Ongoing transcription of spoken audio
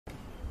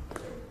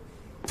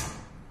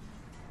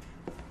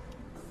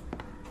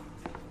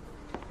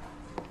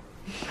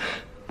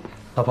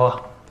老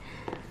婆，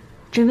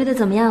准备的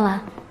怎么样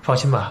了？放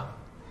心吧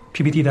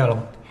 ，PPT 带了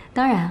吗？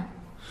当然。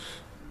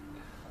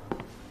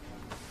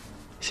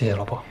谢谢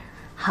老婆。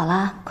好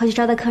了，快去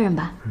招待客人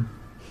吧。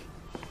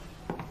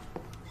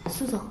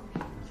苏总，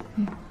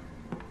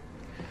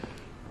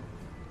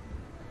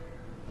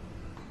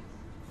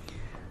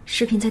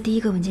视频在第一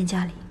个文件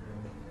夹里。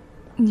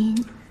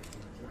您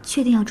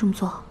确定要这么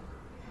做？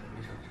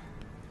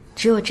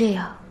只有这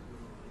样，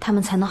他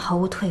们才能毫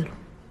无退路。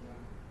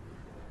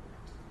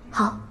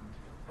好，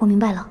我明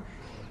白了。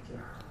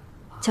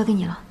交给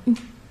你了。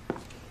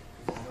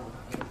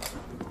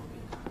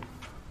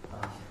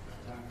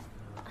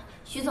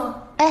徐总，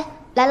哎，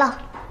来了。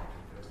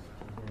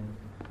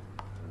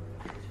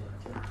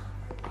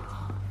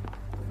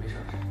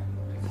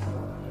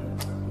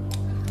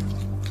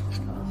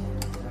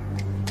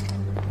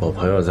我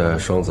朋友在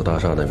双子大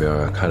厦那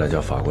边开了家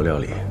法国料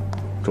理，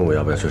中午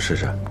要不要去试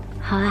试？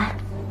好啊。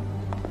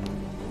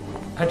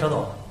哎，张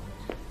总，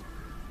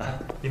来，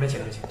里面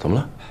请。怎么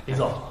了？李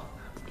总，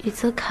宇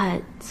泽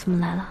凯怎么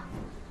来了？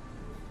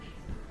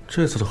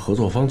这次的合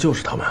作方就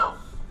是他们啊。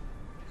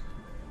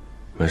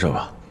没事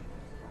吧？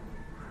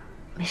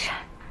没事。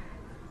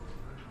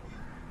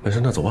没事，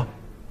那走吧。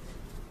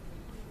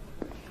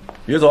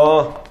于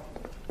总，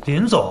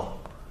林总，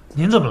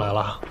您怎么来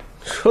了？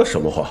这什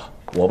么话？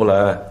我不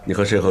来，你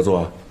和谁合作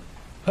啊？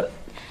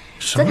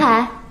泽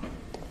凯，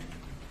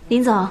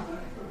林总，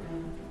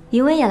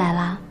云薇也来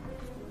了。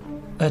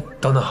哎，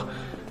等等，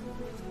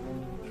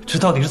这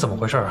到底是怎么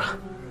回事啊？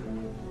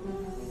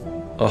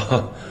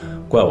啊，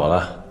怪我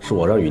了，是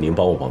我让雨宁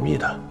帮我保密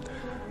的。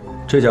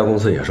这家公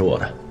司也是我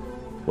的，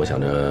我想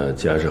着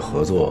既然是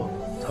合作，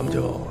咱们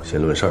就先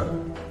论事儿，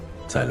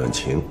再论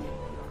情，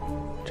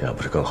这样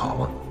不是更好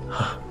吗？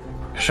啊，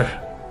是。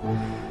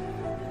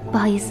不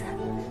好意思，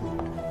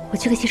我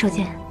去个洗手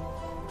间。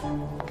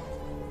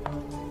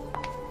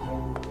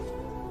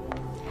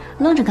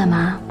愣着干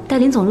嘛？带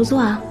林总入座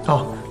啊！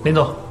哦，林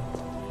总，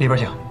里边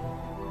请。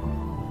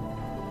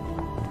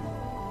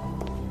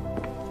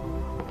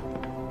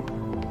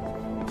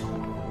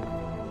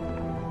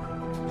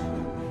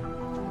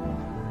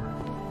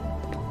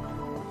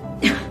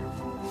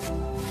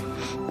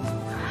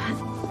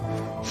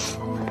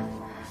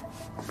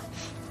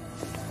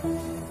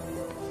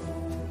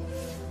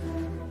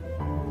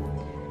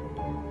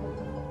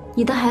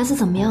你的孩子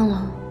怎么样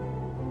了？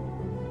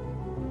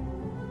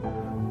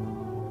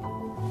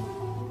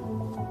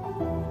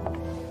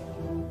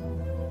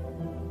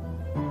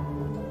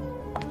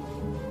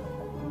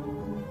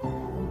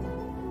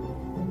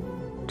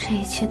这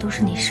一切都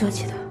是你设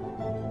计的，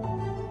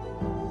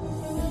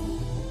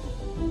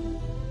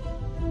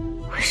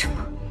为什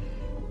么？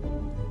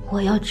我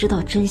要知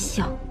道真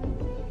相。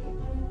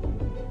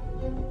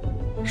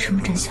什么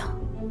真相？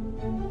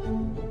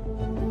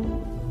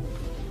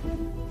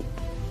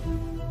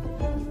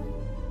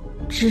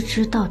芝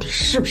芝到底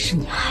是不是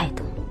你害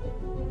的？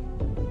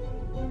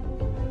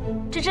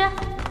芝芝，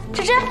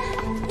芝芝，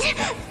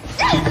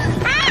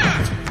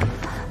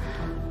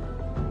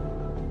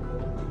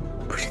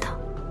不知道，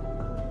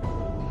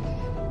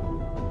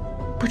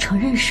不承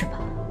认是吧？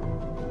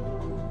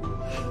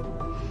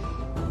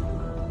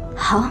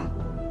好，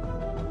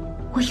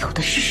我有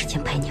的是时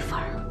间陪你玩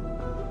儿。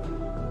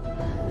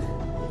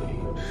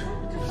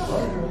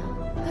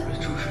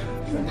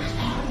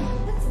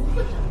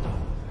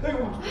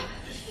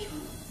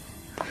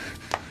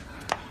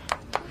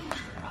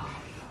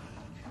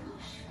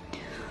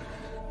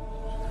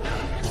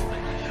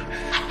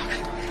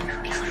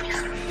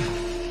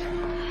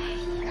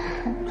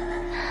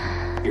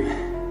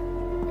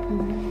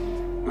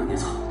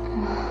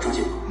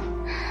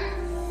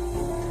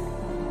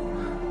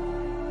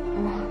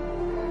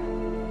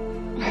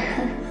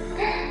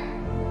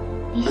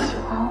你喜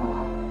欢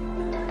我，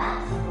对吧？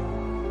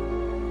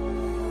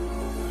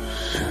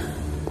是，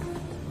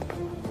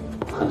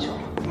很久了。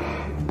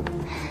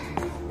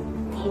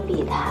你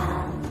比他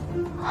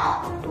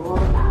好多了。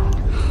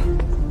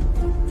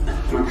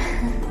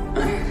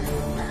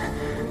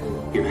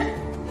雨薇，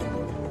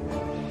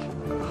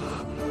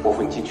我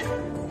扶你进去。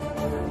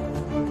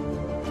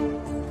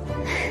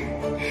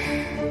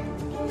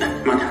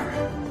慢点。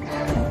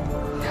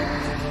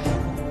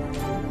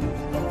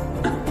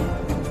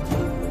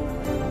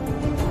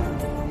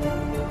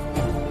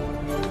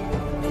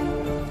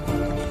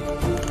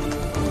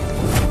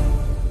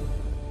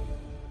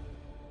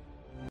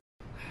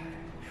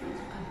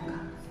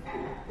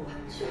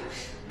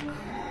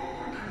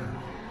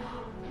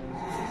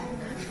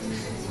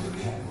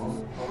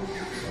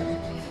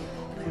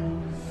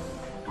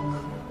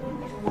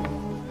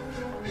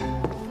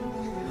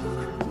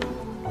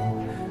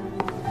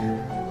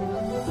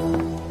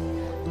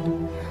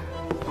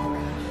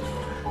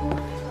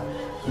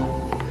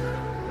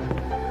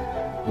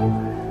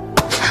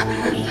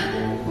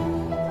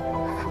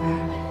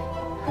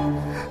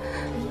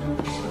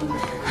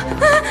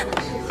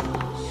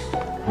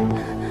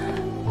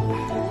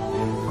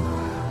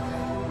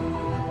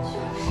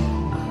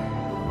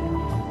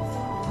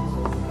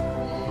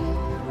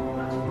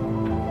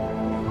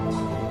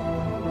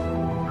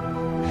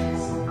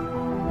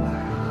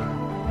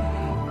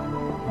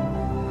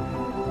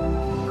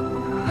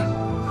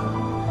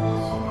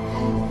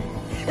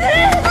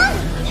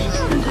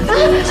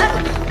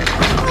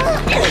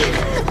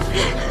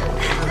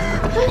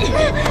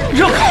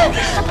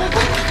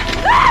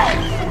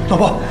老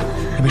婆，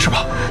你没事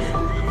吧？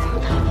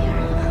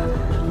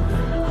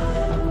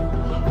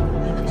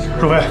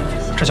若薇，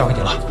这交给你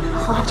了。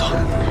好，走。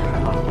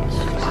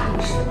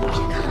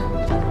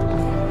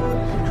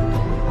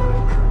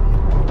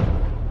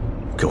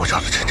给我找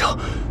到陈诚！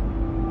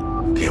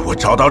给我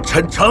找到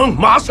陈诚，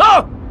马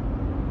上！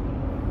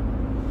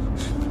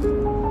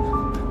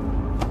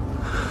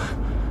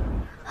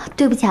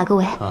对不起啊，各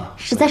位，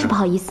实在是不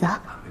好意思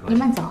啊，您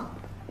慢走。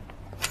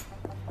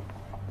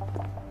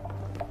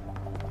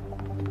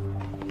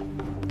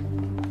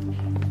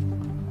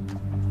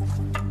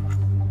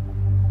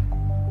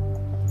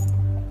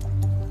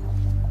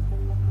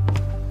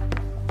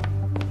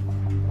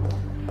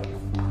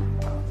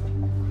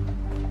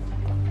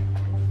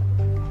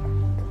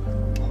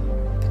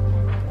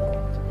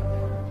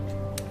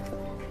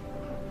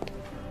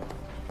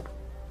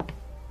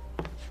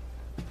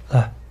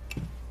来，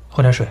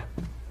喝点水。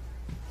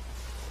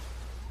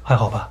还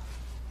好吧？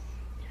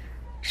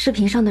视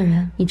频上的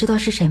人，你知道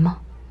是谁吗？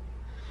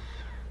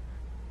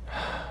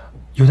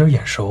有点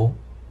眼熟。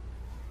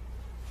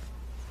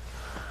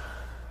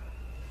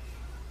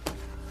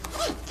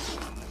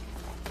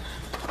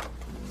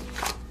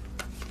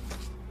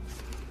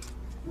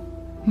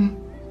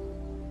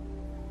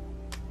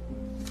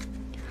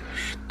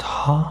是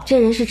他。这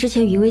人是之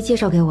前余威介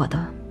绍给我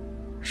的，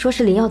说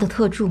是林耀的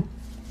特助。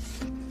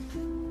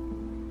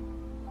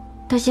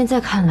但现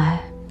在看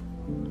来，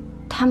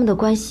他们的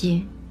关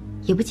系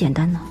也不简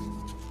单呢。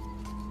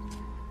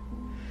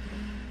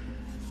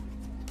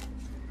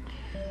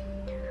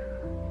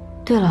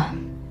对了，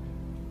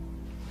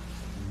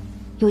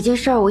有件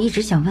事儿我一直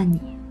想问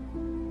你，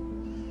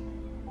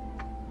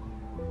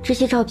这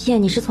些照片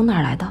你是从哪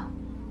儿来的？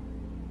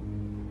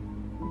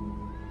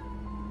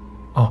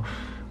哦，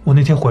我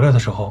那天回来的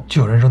时候就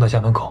有人扔在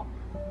家门口，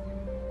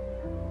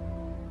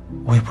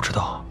我也不知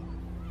道。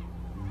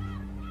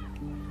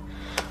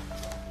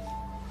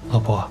老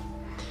婆，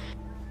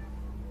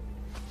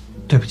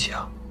对不起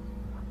啊，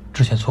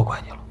之前错怪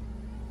你了。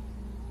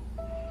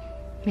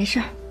没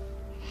事儿，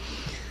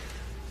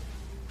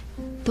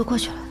都过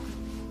去了。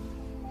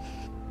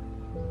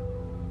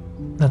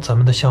那咱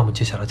们的项目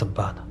接下来怎么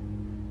办呢？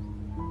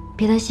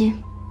别担心，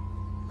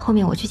后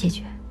面我去解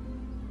决。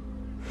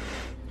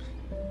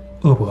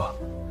饿不饿？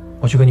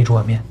我去给你煮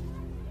碗面。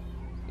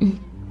嗯。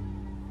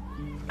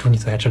祝你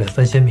最爱吃的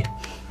三鲜面。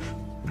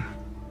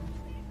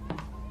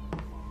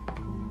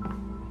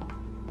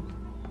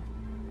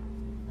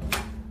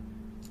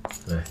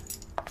对，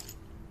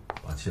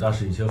把其他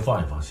事情先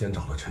放一放，先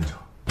找到陈诚。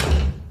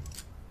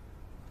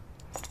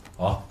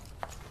好，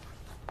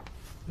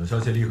有消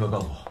息立刻告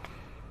诉我。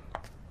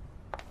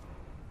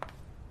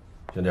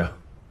先这样。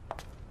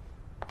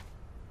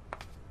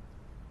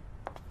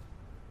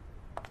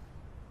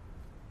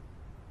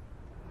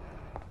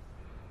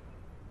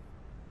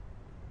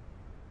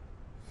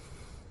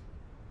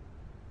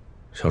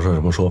想说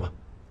什么说吧。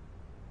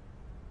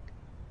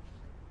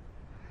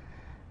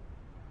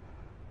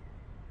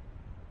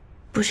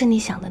不是你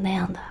想的那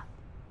样的，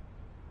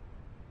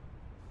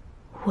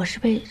我是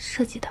被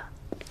设计的。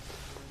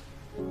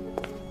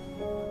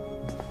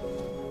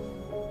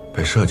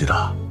被设计的？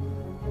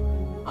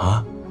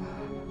啊？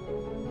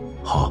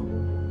好，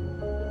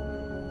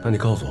那你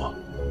告诉我，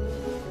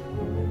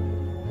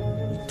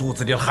你肚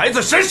子里的孩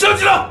子谁设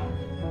计的？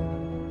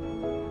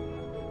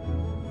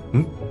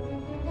嗯？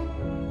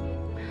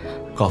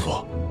告诉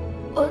我。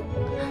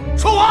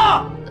说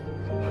话！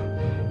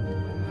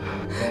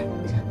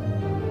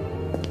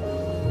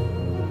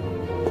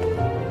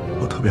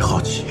我特别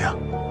好奇呀，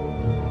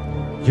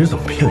你是怎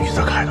么骗于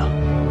泽凯的？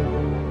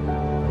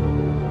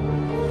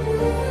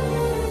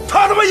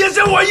他他妈也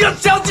像我一样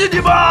相信你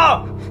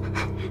吗？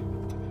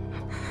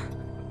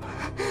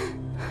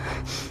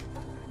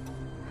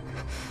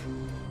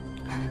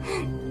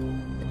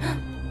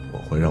我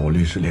会让我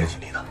律师联系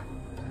你的，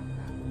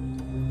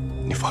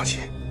你放心，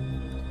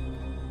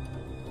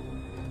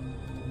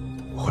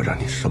我会让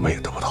你什么也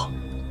得不到。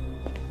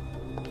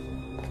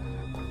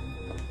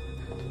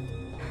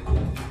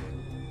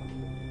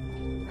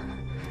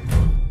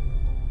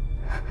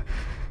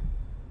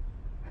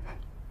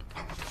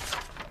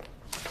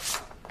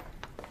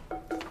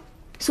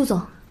苏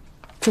总，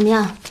怎么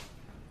样？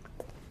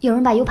有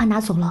人把 U 盘拿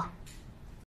走了。